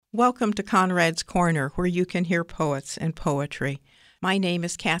Welcome to Conrad's Corner, where you can hear poets and poetry. My name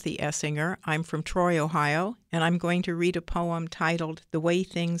is Kathy Essinger. I'm from Troy, Ohio, and I'm going to read a poem titled The Way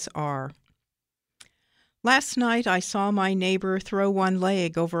Things Are. Last night I saw my neighbor throw one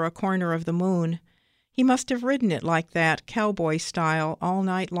leg over a corner of the moon. He must have ridden it like that, cowboy style, all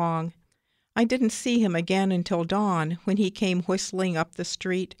night long. I didn't see him again until dawn, when he came whistling up the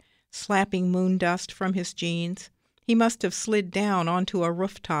street, slapping moon dust from his jeans. He must have slid down onto a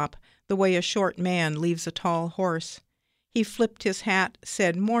rooftop, the way a short man leaves a tall horse. He flipped his hat,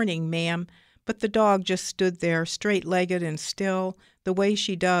 said, "Morning, ma'am," but the dog just stood there, straight-legged and still, the way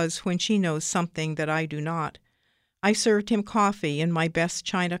she does when she knows something that I do not. I served him coffee in my best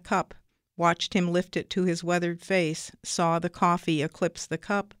china cup, watched him lift it to his weathered face, saw the coffee eclipse the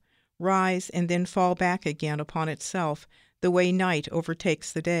cup, rise and then fall back again upon itself, the way night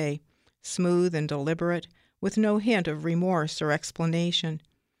overtakes the day, smooth and deliberate, with no hint of remorse or explanation.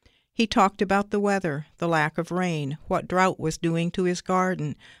 He talked about the weather, the lack of rain, what drought was doing to his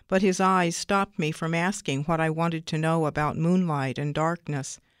garden, but his eyes stopped me from asking what I wanted to know about moonlight and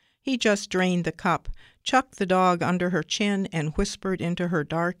darkness. He just drained the cup, chucked the dog under her chin, and whispered into her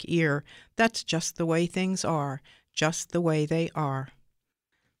dark ear, "That's just the way things are, just the way they are."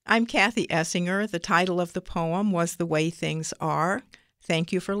 I'm Kathy Essinger. The title of the poem was The Way Things Are.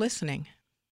 Thank you for listening.